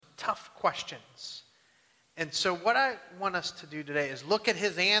tough questions. And so what I want us to do today is look at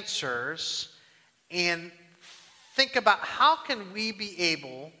his answers and think about how can we be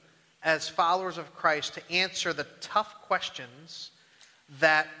able, as followers of Christ, to answer the tough questions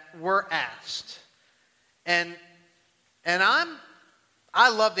that we're asked. And I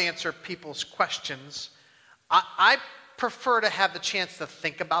love to answer people's questions. I prefer to have the chance to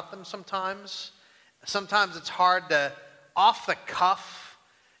think about them sometimes. Sometimes it's hard to, off the cuff,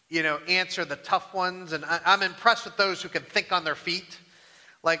 answer the tough ones. And I'm impressed with those who can think on their feet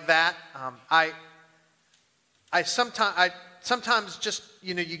like that. I sometimes just,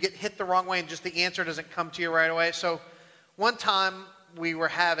 you get hit the wrong way and just the answer doesn't come to you right away. So one time we were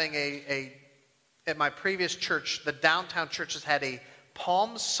having at my previous church, the downtown churches had a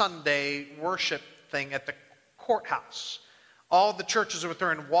Palm Sunday worship thing at the courthouse. All the churches were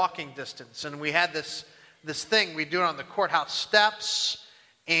within walking distance, and we had this thing. We do it on the courthouse steps,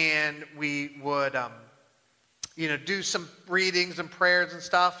 and we would, do some readings and prayers and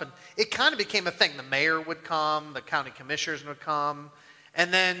stuff, and it kind of became a thing. The mayor would come, the county commissioners would come,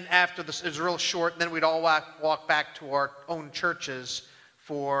 and then after this, it was real short, and then we'd all walk back to our own churches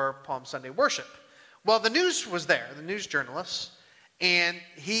for Palm Sunday worship. Well, the news was there, the news journalist, and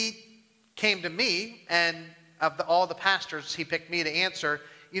he came to me, and of all the pastors, he picked me to answer,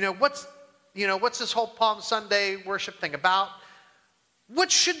 what's this whole Palm Sunday worship thing about? What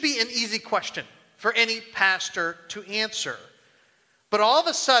should be an easy question for any pastor to answer? But all of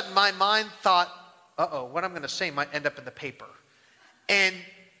a sudden, my mind thought, what I'm going to say might end up in the paper. And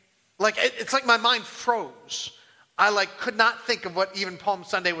it's like my mind froze. I could not think of what even Palm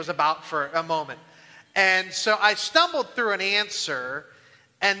Sunday was about for a moment. And so I stumbled through an answer,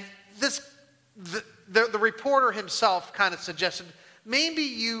 and the reporter himself kind of suggested, maybe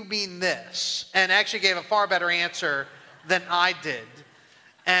you mean this, and actually gave a far better answer than I did.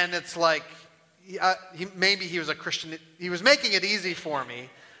 And it's like, maybe he was a Christian. He was making it easy for me.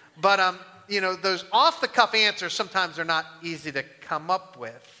 But, those off-the-cuff answers, sometimes they're not easy to come up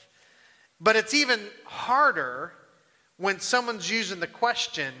with. But it's even harder when someone's using the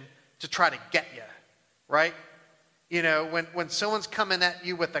question to try to get you, right? When someone's coming at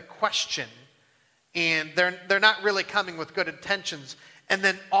you with a question, and they're not really coming with good intentions, and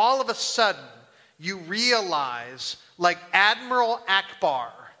then all of a sudden you realize, like Admiral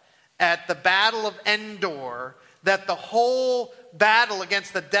Akbar at the Battle of Endor, that the whole battle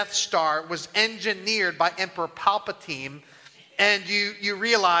against the Death Star was engineered by Emperor Palpatine, and you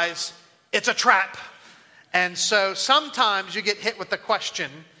realize it's a trap. And so sometimes you get hit with the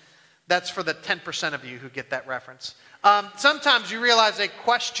question. That's for the 10% of you who get that reference. Sometimes you realize a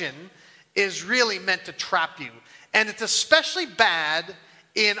question is really meant to trap you. And it's especially bad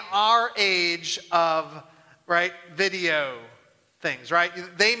in our age of, video things, right?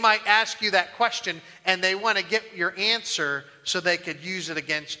 They might ask you that question, and they want to get your answer so they could use it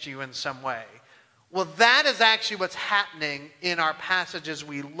against you in some way. Well, that is actually what's happening in our passages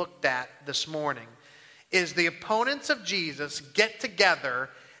we looked at this morning, is the opponents of Jesus get together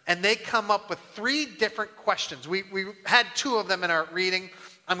and they come up with 3 different questions. We had 2 of them in our reading.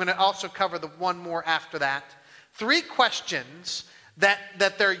 I'm going to also cover the one more after that. 3 questions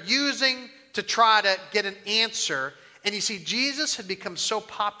that they're using to try to get an answer. And you see, Jesus had become so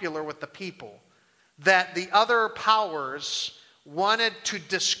popular with the people that the other powers wanted to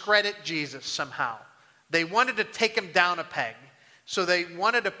discredit Jesus somehow. They wanted to take him down a peg. So they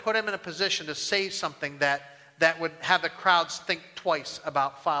wanted to put him in a position to say something that would have the crowds think twice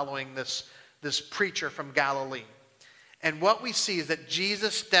about following this preacher from Galilee. And what we see is that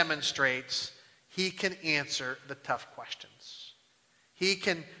Jesus demonstrates he can answer the tough questions. He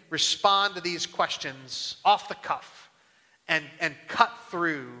can respond to these questions off the cuff and cut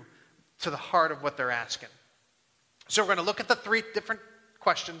through to the heart of what they're asking. So we're going to look at the 3 different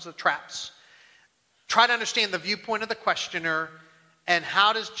questions, the traps. Try to understand the viewpoint of the questioner, and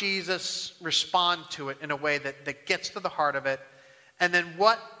how does Jesus respond to it in a way that gets to the heart of it. And then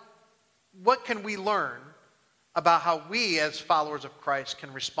what can we learn about how we as followers of Christ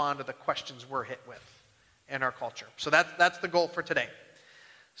can respond to the questions we're hit with in our culture. So that's the goal for today.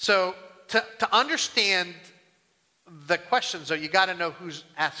 So to understand the questions, though, you got to know who's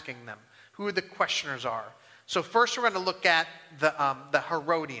asking them, who the questioners are. So first we're going to look at the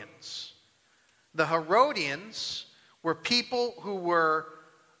Herodians. The Herodians were people who were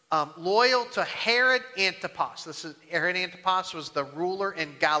loyal to Herod Antipas. Herod Antipas was the ruler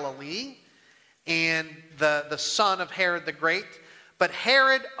in Galilee and the son of Herod the Great. But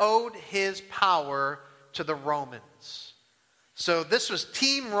Herod owed his power to the Romans. So this was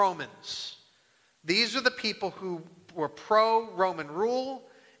Team Romans. These are the people who were pro-Roman rule,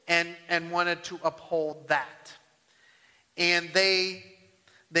 and wanted to uphold that. And they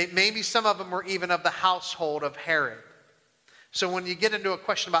maybe some of them were even of the household of Herod. So when you get into a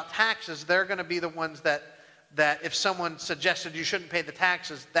question about taxes, they're going to be the ones that if someone suggested you shouldn't pay the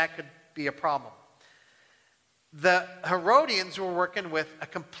taxes, that could be a problem. The Herodians were working with a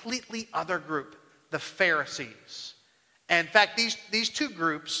completely other group, the Pharisees. And in fact, these two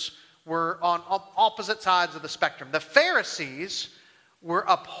groups were on opposite sides of the spectrum. The Pharisees were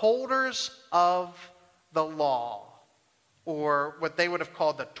upholders of the law, or what they would have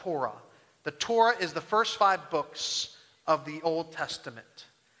called the Torah. The Torah is the first 5 books of the Old Testament.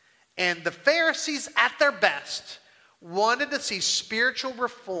 And the Pharisees, at their best, wanted to see spiritual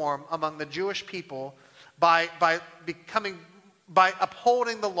reform among the Jewish people by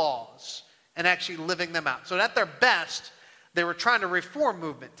upholding the laws and actually living them out. So at their best, they were trying to reform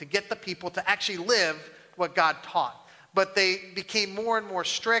movement to get the people to actually live what God taught. But they became more and more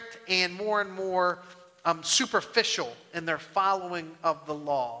strict and more superficial in their following of the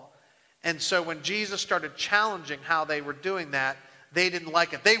law. And so when Jesus started challenging how they were doing that, they didn't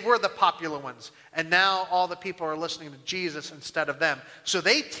like it. They were the popular ones. And now all the people are listening to Jesus instead of them. So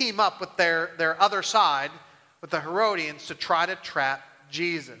they team up with their other side, with the Herodians, to try to trap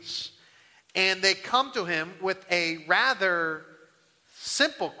Jesus. And they come to him with a rather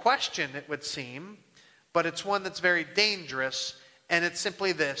simple question, it would seem, but it's one that's very dangerous. And it's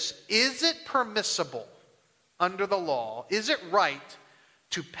simply this: is it permissible under the law, is it right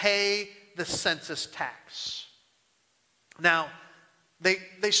to pay the census tax? Now,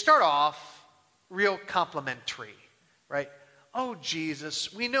 they start off real complimentary, right? Oh,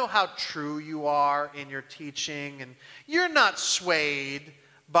 Jesus, we know how true you are in your teaching, and you're not swayed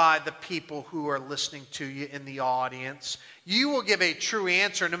by the people who are listening to you in the audience. You will give a true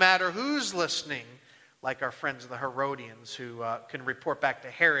answer no matter who's listening, like our friends the Herodians, who can report back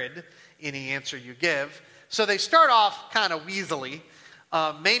to Herod any answer you give. So they start off kind of weaselly,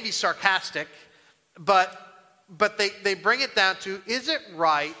 maybe sarcastic, but they bring it down to, is it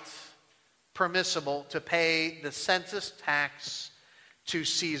right, permissible, to pay the census tax to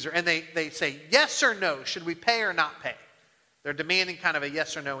Caesar? And they say, yes or no, should we pay or not pay? They're demanding kind of a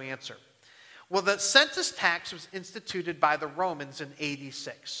yes or no answer. Well, the census tax was instituted by the Romans in AD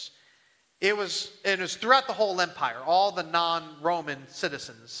 6. It was throughout the whole empire. All the non-Roman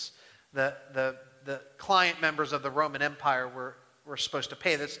citizens, the client members of the Roman Empire were supposed to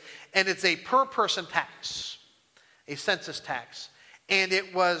pay this. And it's a per-person tax, a census tax. And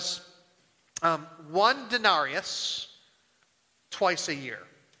it was 1 denarius twice a year.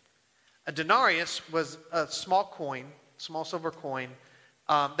 A denarius was a small coin, small silver coin,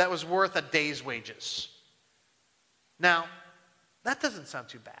 that was worth a day's wages. Now, that doesn't sound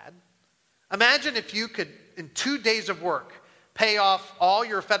too bad. Imagine if you could, in 2 days of work, pay off all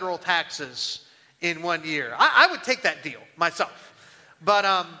your federal taxes in 1 year. I would take that deal myself. But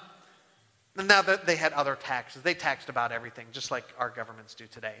now that they had other taxes, they taxed about everything, just like our governments do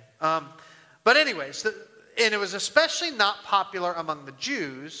today. But anyways, and it was especially not popular among the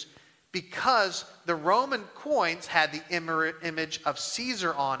Jews because the Roman coins had the image of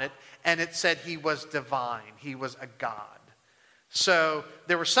Caesar on it, and it said he was divine, he was a god. So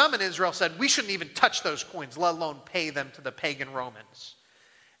there were some in Israel said, we shouldn't even touch those coins, let alone pay them to the pagan Romans.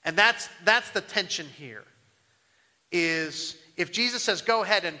 And that's the tension here, is if Jesus says, go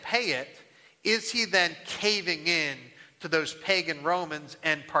ahead and pay it, is he then caving in to those pagan Romans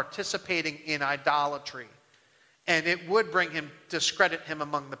and participating in idolatry? And it would bring him, discredit him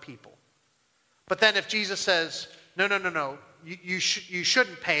among the people. But then if Jesus says, no, you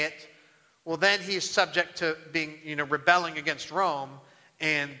shouldn't pay it, well, then he's subject to being, rebelling against Rome,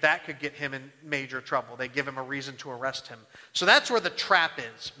 and that could get him in major trouble. They give him a reason to arrest him. So that's where the trap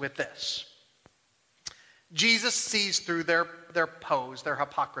is with this. Jesus sees through their pose, their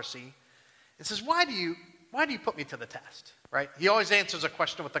hypocrisy, and says, why do you put me to the test? Right? He always answers a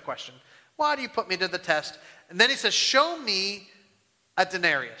question with a question. Why do you put me to the test? And then he says, show me a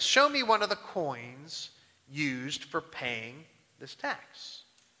denarius. Show me one of the coins used for paying this tax.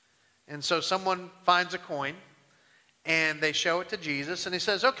 And so someone finds a coin, and they show it to Jesus, and he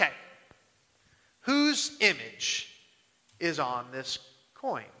says, okay, whose image is on this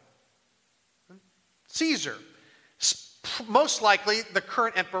coin? Caesar. Most likely, the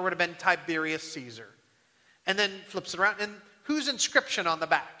current emperor would have been Tiberius Caesar. And then flips it around, and whose inscription on the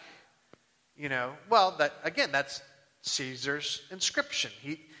back? Well, that's Caesar's inscription.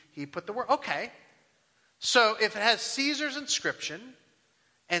 He put the word, okay. So if it has Caesar's inscription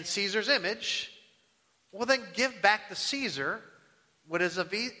and Caesar's image, well, then give back to Caesar what is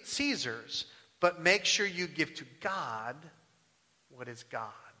of Caesar's, but make sure you give to God what is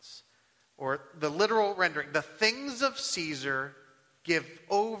God's. minds. Or the literal rendering, the things of Caesar give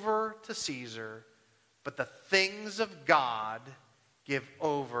over to Caesar, but the things of God give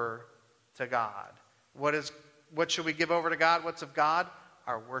over to God. What should we give over to God? What's of God?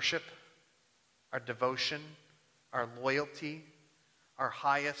 Our worship, our devotion, our loyalty, our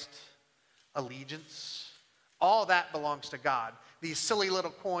highest allegiance. All that belongs to God. These silly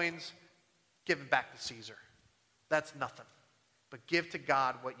little coins, give them back to Caesar. That's nothing. But give to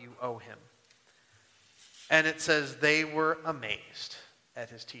God what you owe him. And it says they were amazed at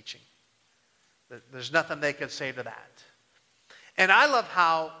his teaching. There's nothing they could say to that. And I love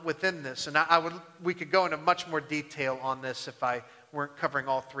how within this, and we could go into much more detail on this if I weren't covering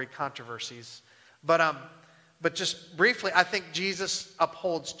all three controversies. But just briefly, I think Jesus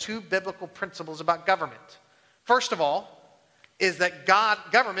upholds two biblical principles about government. First of all, is that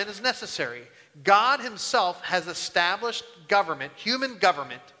government is necessary. God himself has established government, human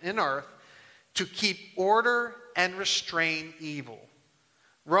government in earth, to keep order and restrain evil.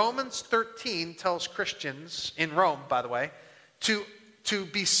 Romans 13 tells Christians, in Rome, by the way, to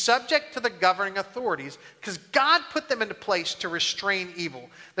be subject to the governing authorities because God put them into place to restrain evil.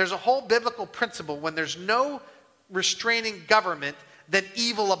 There's a whole biblical principle: when there's no restraining government, then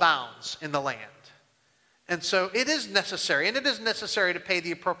evil abounds in the land. And so it is necessary, and it is necessary to pay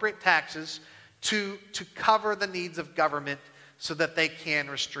the appropriate taxes to cover the needs of government so that they can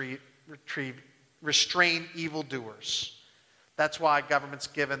restrain evildoers. That's why government's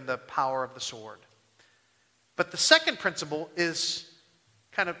given the power of the sword. But the second principle is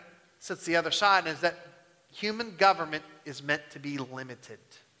kind of sits the other side, is that human government is meant to be limited.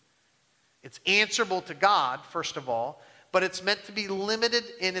 It's answerable to God, first of all, but it's meant to be limited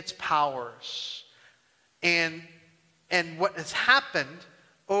in its powers. And what has happened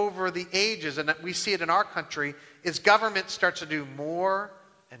over the ages, and we see it in our country, is government starts to do more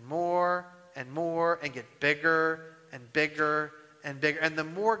and more and more and get bigger and bigger and bigger. And the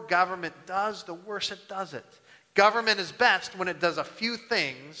more government does, the worse it does it. Government is best when it does a few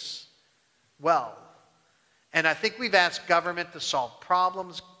things well. And I think we've asked government to solve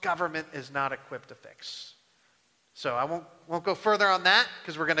problems. Government is not equipped to fix. So I won't go further on that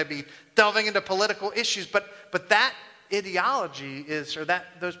because we're going to be delving into political issues. But that ideology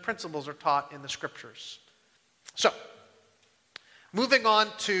those principles are taught in the scriptures. So, moving on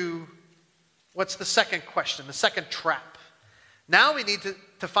to what's the second question, the second trap. Now we need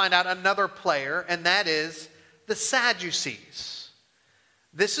to find out another player, and that is the Sadducees.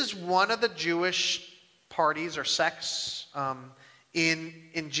 This is one of the Jewish parties or sects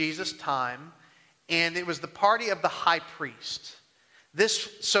in Jesus' time, and it was the party of the high priest.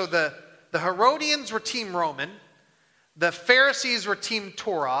 So the Herodians were team Roman, the Pharisees were team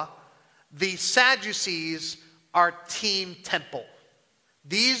Torah, the Sadducees are team temple.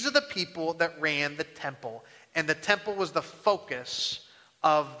 These are the people that ran the temple, and the temple was the focus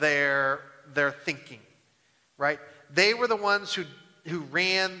of their thinking, right? They were the ones who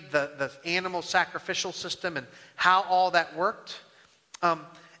ran the animal sacrificial system and how all that worked. And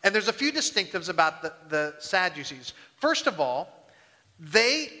there's a few distinctives about the Sadducees. First of all,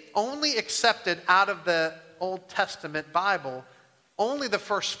 they only accepted out of the Old Testament Bible only the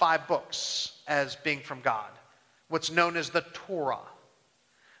first 5 books as being from God, what's known as the Torah.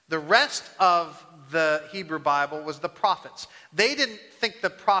 The rest of the Hebrew Bible was the prophets. They didn't think the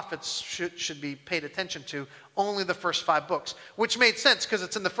prophets should be paid attention to, only the first 5 books, which made sense because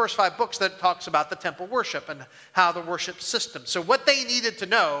it's in the first 5 books that it talks about the temple worship and how the worship system. So what they needed to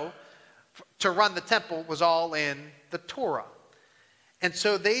know to run the temple was all in the Torah. And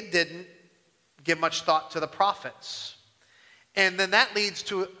so they didn't give much thought to the prophets. And then that leads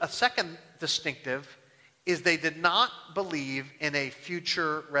to a second distinctive, is they did not believe in a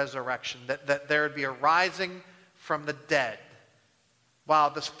future resurrection, that there would be a rising from the dead, while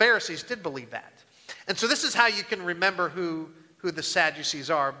the Pharisees did believe that. And so this is how you can remember who the Sadducees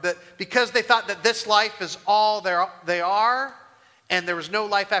are. Because they thought that this life is all they are, and there was no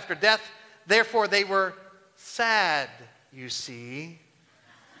life after death, therefore they were sad, you see.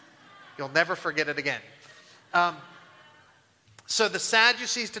 You'll never forget it again. So the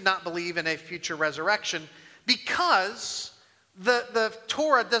Sadducees did not believe in a future resurrection because the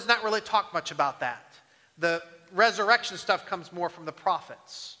Torah does not really talk much about that. The resurrection stuff comes more from the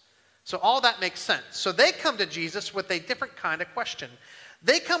prophets. So all that makes sense. So they come to Jesus with a different kind of question.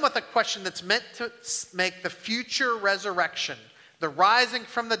 They come with a question that's meant to make the future resurrection, the rising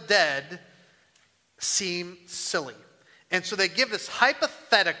from the dead, seem silly. And so they give this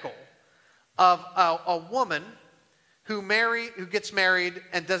hypothetical of a woman who gets married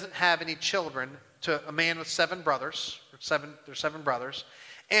and doesn't have any children to a man with 7 brothers. There's 7 brothers.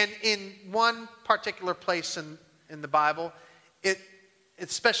 And in one particular place in the Bible,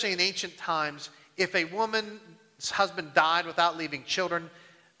 especially in ancient times, if a woman's husband died without leaving children,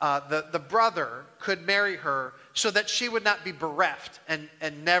 the brother could marry her so that she would not be bereft and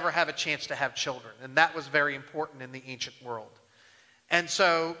never have a chance to have children. And that was very important in the ancient world. And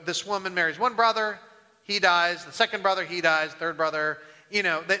so this woman marries one brother, he dies. The second brother, he dies. Third brother,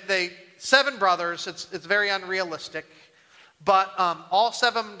 they 7 brothers. It's very unrealistic. But all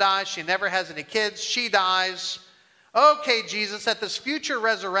 7 of them die. She never has any kids. She dies. Okay, Jesus, at this future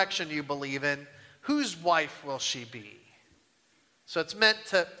resurrection you believe in, whose wife will she be? So it's meant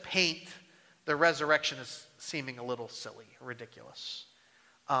to paint the resurrection as seeming a little silly, ridiculous.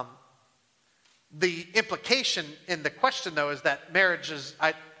 The implication in the question, though, is that marriage is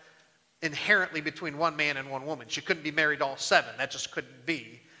inherently between one man and one woman. She couldn't be married to all 7. That just couldn't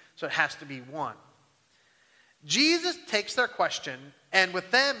be. So it has to be one. Jesus takes their question, and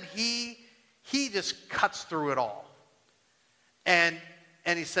with them, he just cuts through it all. And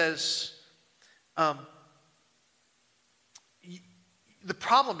he says, the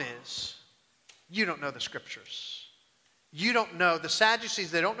problem is, you don't know the scriptures. You don't know, the Sadducees,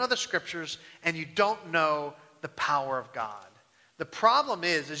 they don't know the scriptures, and you don't know the power of God. The problem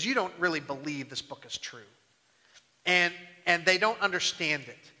is you don't really believe this book is true. And they don't understand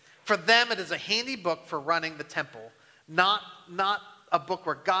it. For them, it is a handy book for running the temple, not a book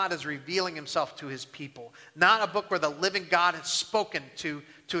where God is revealing himself to his people, not a book where the living God has spoken to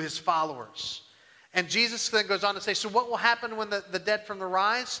his followers. And Jesus then goes on to say, so what will happen when the dead from the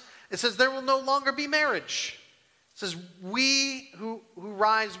rise? It says there will no longer be marriage. It says we who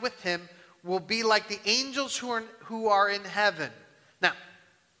rise with him will be like the angels who are in heaven. Now,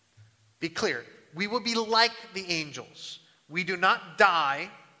 be clear. We will be like the angels. We do not die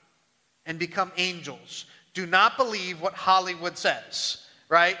and become angels. Do not believe what Hollywood says,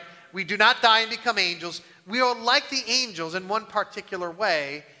 right? We do not die and become angels. We are like the angels in one particular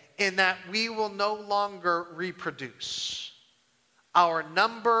way, in that we will no longer reproduce. Our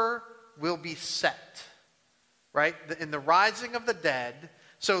number will be set, right? In the rising of the dead.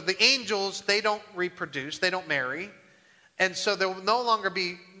 So the angels, they don't reproduce, they don't marry. And so there will no longer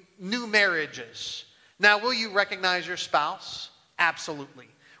be new marriages. Now, will you recognize your spouse? Absolutely.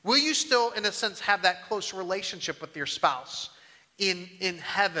 Will you still, in a sense, have that close relationship with your spouse in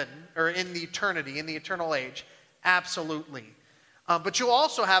heaven or in the eternity, in the eternal age? Absolutely. But you'll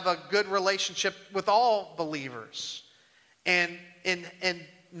also have a good relationship with all believers. And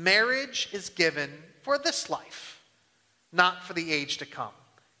marriage is given for this life, not for the age to come.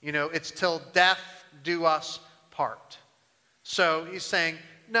 It's till death do us part. So he's saying,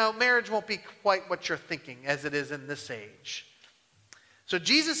 no, marriage won't be quite what you're thinking as it is in this age. So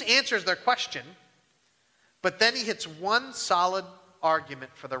Jesus answers their question, but then he hits one solid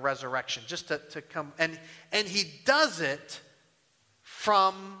argument for the resurrection, just to come. And he does it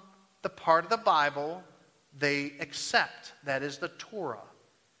from the part of the Bible they accept. That is the Torah.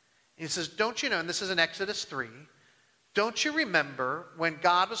 And he says, don't you know, and this is in Exodus 3, don't you remember when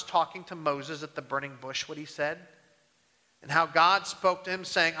God was talking to Moses at the burning bush, what he said? And how God spoke to him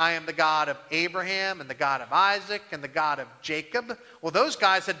saying, I am the God of Abraham and the God of Isaac and the God of Jacob. Well, those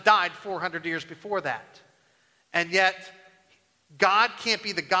guys had died 400 years before that. And yet, God can't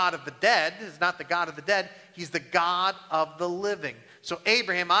be the God of the dead. He's not the God of the dead. He's the God of the living. So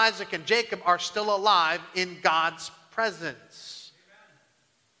Abraham, Isaac, and Jacob are still alive in God's presence.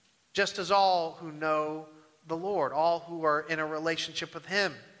 Just as all who know the Lord, all who are in a relationship with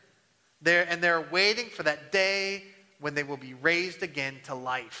him. They're waiting for that day when they will be raised again to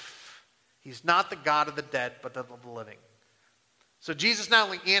life. He's not the God of the dead, but of the living. So Jesus not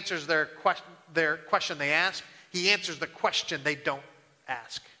only answers their question they ask, he answers the question they don't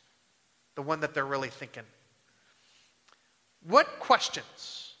ask. The one that they're really thinking. What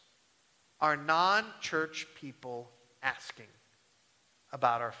questions are non-church people asking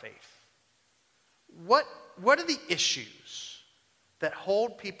about our faith? What are the issues that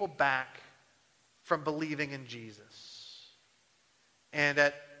hold people back from believing in Jesus? And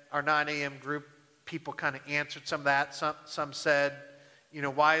at our 9 a.m. group, people kind of answered some of that. Some said,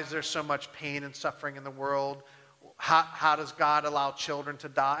 why is there so much pain and suffering in the world? How does God allow children to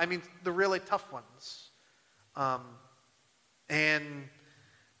die? I mean, the really tough ones. And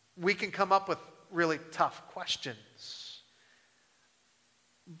we can come up with really tough questions.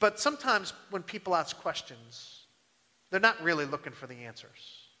 But sometimes when people ask questions, they're not really looking for the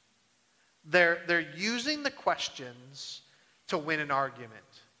answers. They're using the questions to win an argument.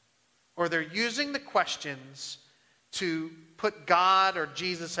 Or they're using the questions to put God or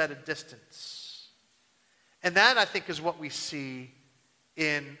Jesus at a distance. And that, I think, is what we see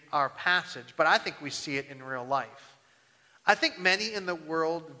in our passage, but I think we see it in real life. I think many in the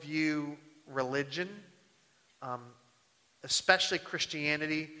world view religion, especially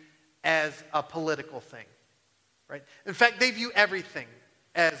Christianity, as a political thing, right? In fact, they view everything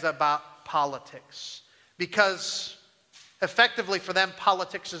as about politics because effectively for them,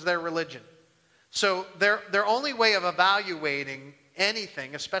 politics is their religion. So their only way of evaluating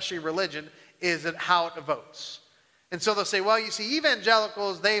anything, especially religion, is how it votes. And so they'll say, well, you see,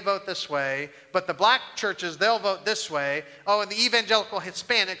 evangelicals, they vote this way, but the black churches, they'll vote this way. Oh, and the evangelical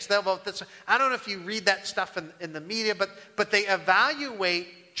Hispanics, they'll vote this way. I don't know if you read that stuff in the media, but they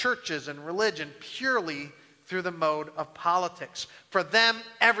evaluate churches and religion purely through the mode of politics. For them,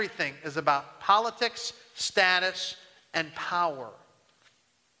 everything is about politics, status, and power.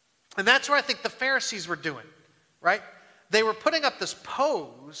 And that's what I think the Pharisees were doing, right? They were putting up this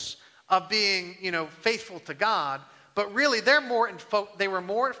pose of being, faithful to God, but really they were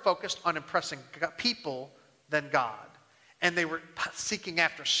more focused on impressing people than God. And they were seeking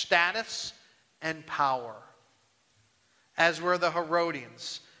after status and power. As were the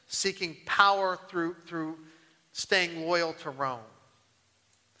Herodians, seeking power through staying loyal to Rome.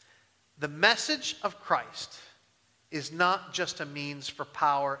 The message of Christ is not just a means for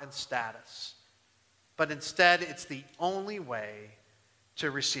power and status, but instead it's the only way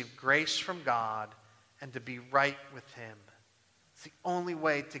to receive grace from God and to be right with Him. It's the only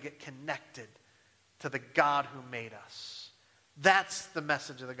way to get connected to the God who made us. That's the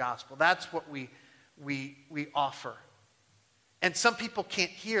message of the gospel. That's what we offer. And some people can't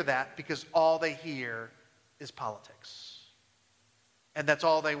hear that because all they hear is politics. And that's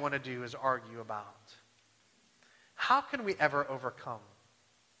all they want to do is argue about. How can we ever overcome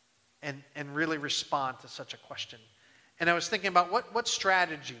and really respond to such a question? And I was thinking about what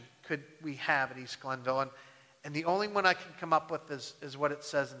strategy could we have at East Glenville? And the only one I can come up with is what it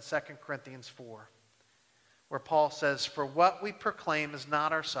says in 2 Corinthians 4, where Paul says, "For what we proclaim is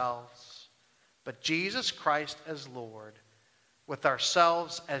not ourselves, but Jesus Christ as Lord, with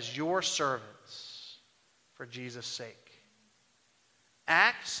ourselves as your servants for Jesus' sake."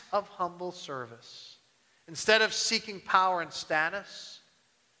 Acts of humble service. Instead of seeking power and status,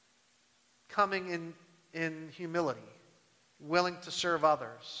 coming in humility, willing to serve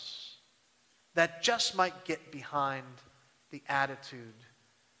others, that just might get behind the attitude,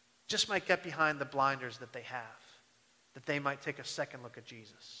 just might get behind the blinders that they have, that they might take a second look at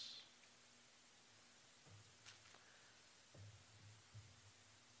Jesus.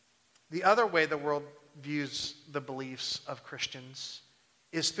 The other way the world views the beliefs of Christians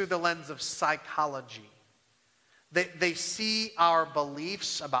is through the lens of psychology. They see our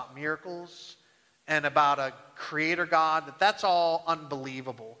beliefs about miracles and about a creator God, that's all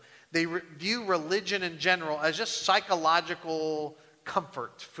unbelievable. They view religion in general as just psychological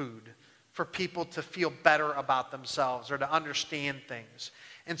comfort food for people to feel better about themselves or to understand things.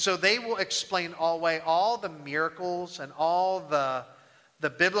 And so they will explain away all the miracles and all the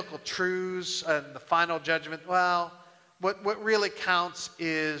biblical truths and the final judgment. Well, what really counts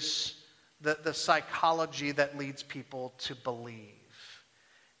is the psychology that leads people to believe.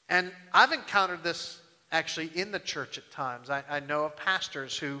 And I've encountered this actually in the church at times. I know of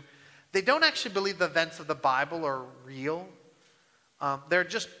pastors who, they don't actually believe the events of the Bible are real. They're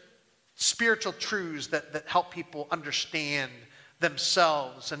just spiritual truths that help people understand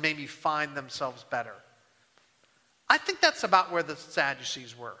themselves and maybe find themselves better. I think that's about where the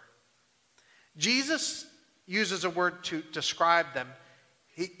Sadducees were. Jesus uses a word to describe them.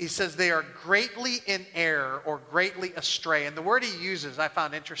 He says they are greatly in error or greatly astray. And the word he uses, I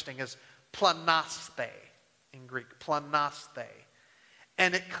found interesting, is planaste in Greek, planaste.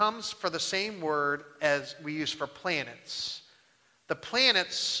 And it comes for the same word as we use for planets. The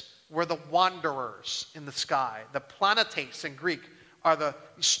planets were the wanderers in the sky. The planetes in Greek are the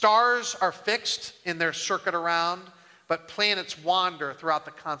stars are fixed in their circuit around, but planets wander throughout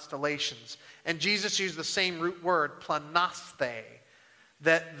the constellations. And Jesus used the same root word, planaste,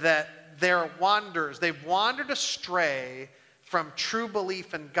 that they're wanderers. They've wandered astray from true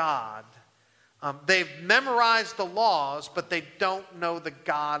belief in God. They've memorized the laws, but they don't know the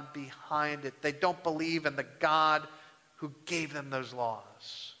God behind it. They don't believe in the God who gave them those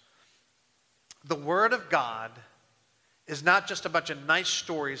laws. The Word of God is not just a bunch of nice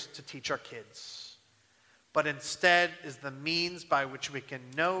stories to teach our kids, but instead is the means by which we can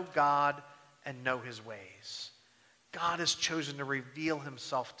know God and know His ways. God has chosen to reveal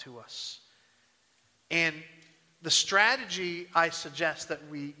Himself to us. And the strategy I suggest that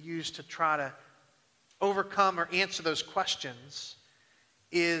we use to try to overcome or answer those questions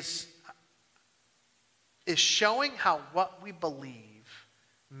is showing how what we believe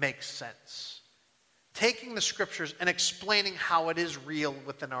makes sense. Taking the scriptures and explaining how it is real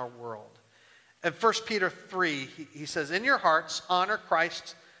within our world. In 1 Peter 3, he says, in your hearts, honor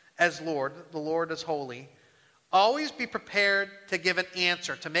Christ as Lord, the Lord is holy. Always be prepared to give an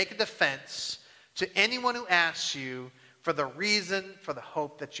answer, to make a defense to anyone who asks you for the reason for the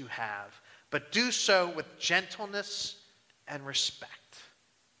hope that you have. But do so with gentleness and respect.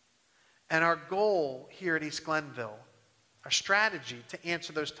 And our goal here at East Glenville, our strategy to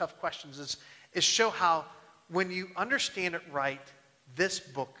answer those tough questions is show how when you understand it right, this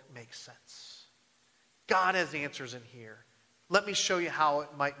book makes sense. God has answers in here. Let me show you how it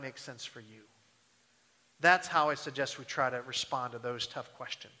might make sense for you. That's how I suggest we try to respond to those tough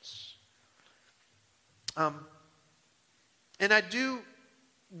questions. And I do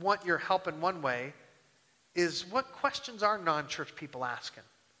want your help in one way, is what questions are non-church people asking?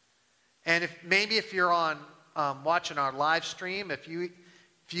 And if you're on watching our live stream, if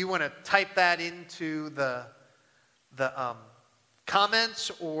you want to type that into the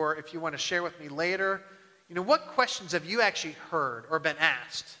comments, or if you want to share with me later, what questions have you actually heard or been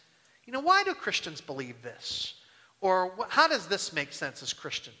asked? Why do Christians believe this? Or how does this make sense as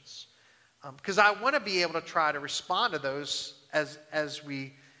Christians? Because I want to be able to try to respond to those as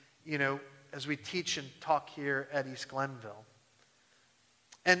we teach and talk here at East Glenville.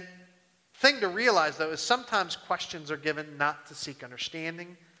 And thing to realize, though, is sometimes questions are given not to seek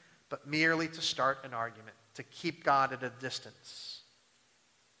understanding, but merely to start an argument, to keep God at a distance.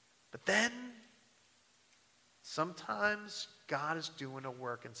 But then, sometimes God is doing a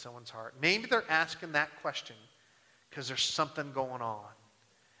work in someone's heart. Maybe they're asking that question because there's something going on.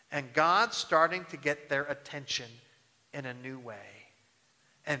 And God's starting to get their attention in a new way.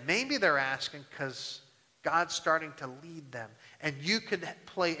 And maybe they're asking because God's starting to lead them. And you could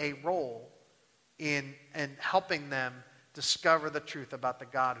play a role in helping them discover the truth about the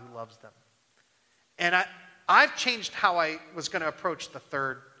God who loves them. And I've changed how I was going to approach the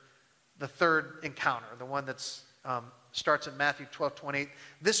third encounter, the one that's starts in Matthew 12:28.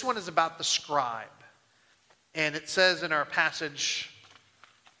 This one is about the scribe. And it says in our passage,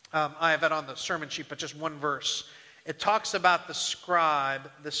 I have it on the sermon sheet, but just one verse. It talks about the scribe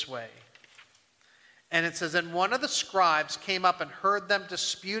this way. And it says, and one of the scribes came up and heard them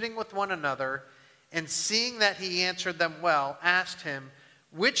disputing with one another, and seeing that he answered them well, asked him,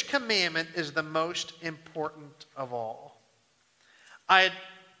 which commandment is the most important of all? I had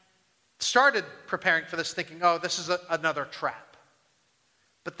started preparing for this thinking, this is another trap.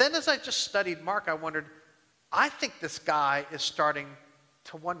 But then as I just studied Mark, I wondered, I think this guy is starting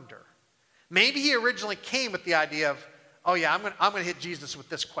to wonder. Maybe he originally came with the idea of, I'm going to hit Jesus with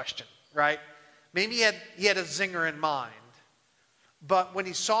this question, right? Maybe he had a zinger in mind. But when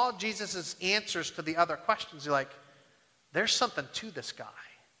he saw Jesus' answers to the other questions, he's like, there's something to this guy.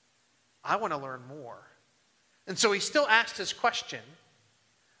 I want to learn more. And so he still asked his question,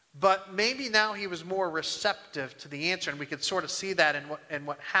 but maybe now he was more receptive to the answer, and we could sort of see that in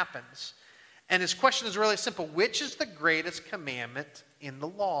what happens. And his question is really simple. Which is the greatest commandment in the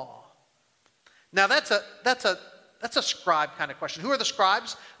law? Now that's a scribe kind of question. Who are the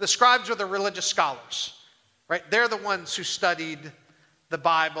scribes? The scribes are the religious scholars, right? They're the ones who studied the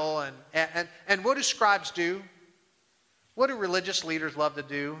Bible. And what do scribes do? What do religious leaders love to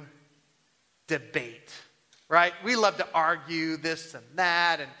do? Debate, right? We love to argue this and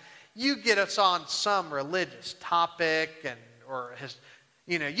that, and you get us on some religious topic,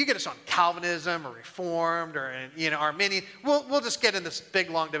 you get us on Calvinism or Reformed or Arminian. We'll just get in this big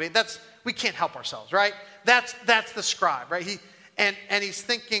long debate. We can't help ourselves, right? That's the scribe, right? He's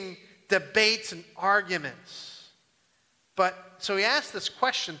thinking debates and arguments. So he asked this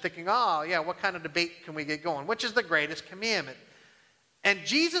question thinking, what kind of debate can we get going? Which is the greatest commandment? And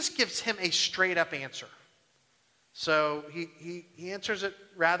Jesus gives him a straight up answer. So he answers it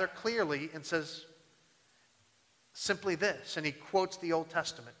rather clearly and says simply this, and he quotes the Old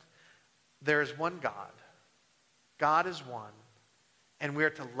Testament. There is one God. God is one. And we are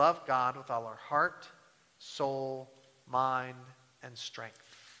to love God with all our heart, soul, mind, and strength.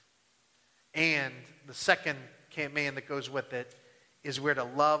 And the second command that goes with it is we're to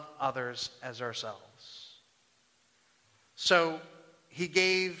love others as ourselves. So he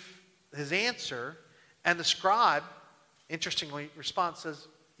gave his answer, and the scribe, interestingly, responds, says,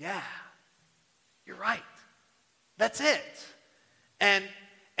 yeah, you're right. That's it. And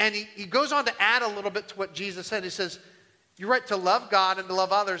he goes on to add a little bit to what Jesus said. He says, you're right, to love God and to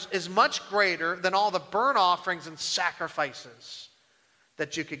love others is much greater than all the burnt offerings and sacrifices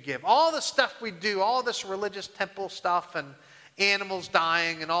that you could give. All the stuff we do, all this religious temple stuff and animals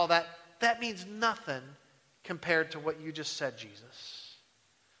dying and all that, that means nothing compared to what you just said, Jesus.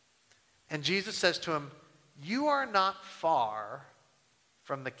 And Jesus says to him, "You are not far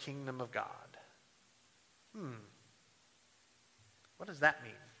from the kingdom of God." What does that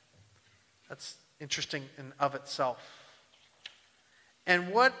mean? That's interesting in of itself.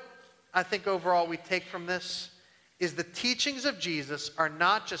 And what I think overall we take from this is the teachings of Jesus are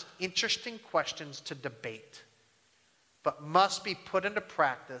not just interesting questions to debate, but must be put into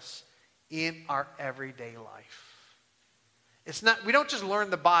practice in our everyday life. We don't just learn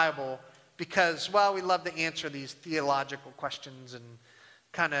the Bible because, well, we love to answer these theological questions and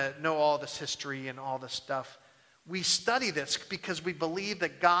kind of know all this history and all this stuff. We study this because we believe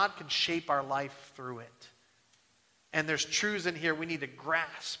that God can shape our life through it. And there's truths in here we need to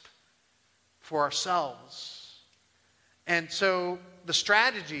grasp for ourselves. And so the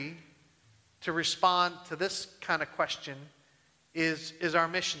strategy to respond to this kind of question is our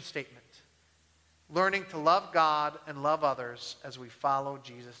mission statement. Learning to love God and love others as we follow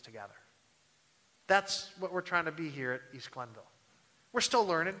Jesus together. That's what we're trying to be here at East Glenville. We're still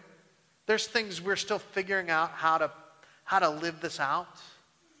learning. There's things we're still figuring out how to live this out.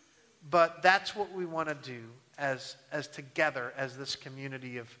 But that's what we want to do as together as this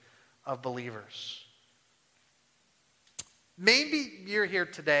community of believers. Maybe you're here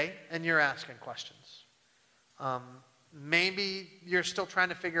today and you're asking questions. Maybe you're still trying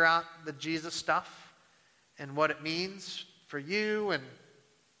to figure out the Jesus stuff and what it means for you. And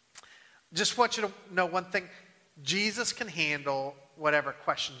just want you to know one thing. Jesus can handle whatever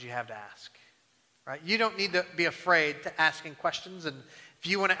questions you have to ask. Right? You don't need to be afraid to asking questions. And if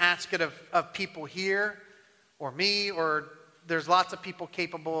you want to ask it of people here or me, or there's lots of people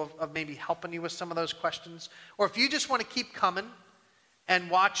capable of maybe helping you with some of those questions. Or if you just want to keep coming and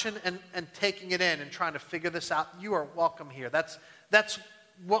watching and taking it in and trying to figure this out, you are welcome here. That's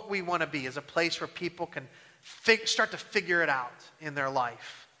what we want to be, is a place where people can start to figure it out in their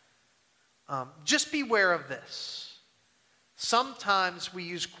life. Just beware of this. Sometimes we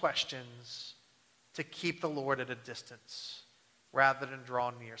use questions to keep the Lord at a distance rather than draw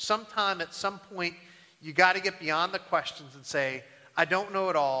near. Sometime at some point, you got to get beyond the questions and say, I don't know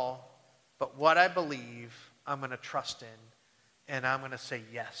it all, but what I believe, I'm going to trust in, and I'm going to say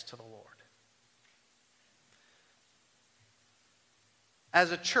yes to the Lord.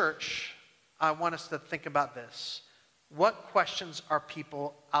 As a church, I want us to think about this. What questions are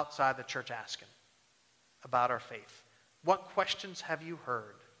people outside the church asking about our faith? What questions have you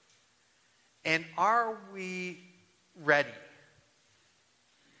heard? And are we ready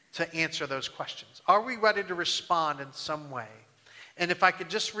to answer those questions? Are we ready to respond in some way? And if I could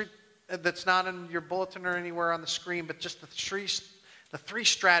just that's not in your bulletin or anywhere on the screen, but just the three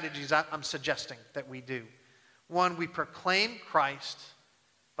strategies I'm suggesting that we do. One, we proclaim Christ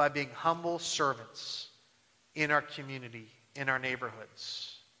by being humble servants in our community, in our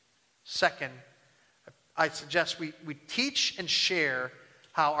neighborhoods. Second, I suggest we teach and share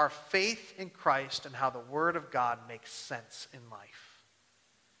how our faith in Christ and how the Word of God makes sense in life.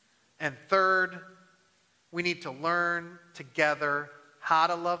 And third, we need to learn together how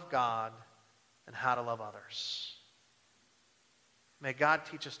to love God and how to love others. May God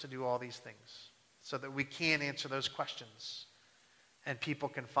teach us to do all these things so that we can answer those questions and people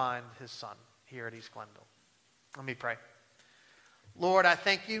can find His Son here at East Glenville. Let me pray. Lord, I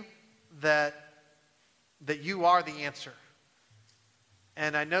thank you that you are the answer.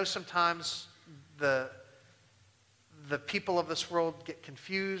 And I know sometimes the people of this world get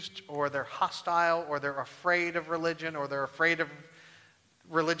confused, or they're hostile, or they're afraid of religion, or they're afraid of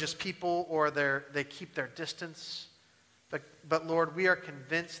religious people, or they keep their distance. But Lord, we are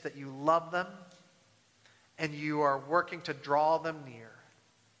convinced that you love them and you are working to draw them near.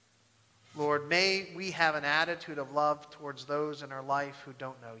 Lord, may we have an attitude of love towards those in our life who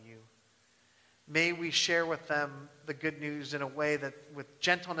don't know you. May we share with them the good news in a way that with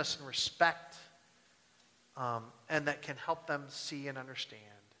gentleness and respect, and that can help them see and understand.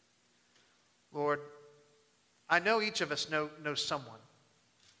 Lord, I know each of us knows someone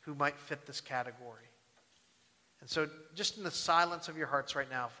who might fit this category. And so just in the silence of your hearts right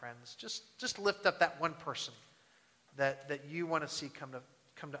now, friends, just lift up that one person that you want to see come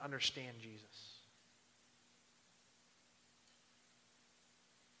to understand Jesus.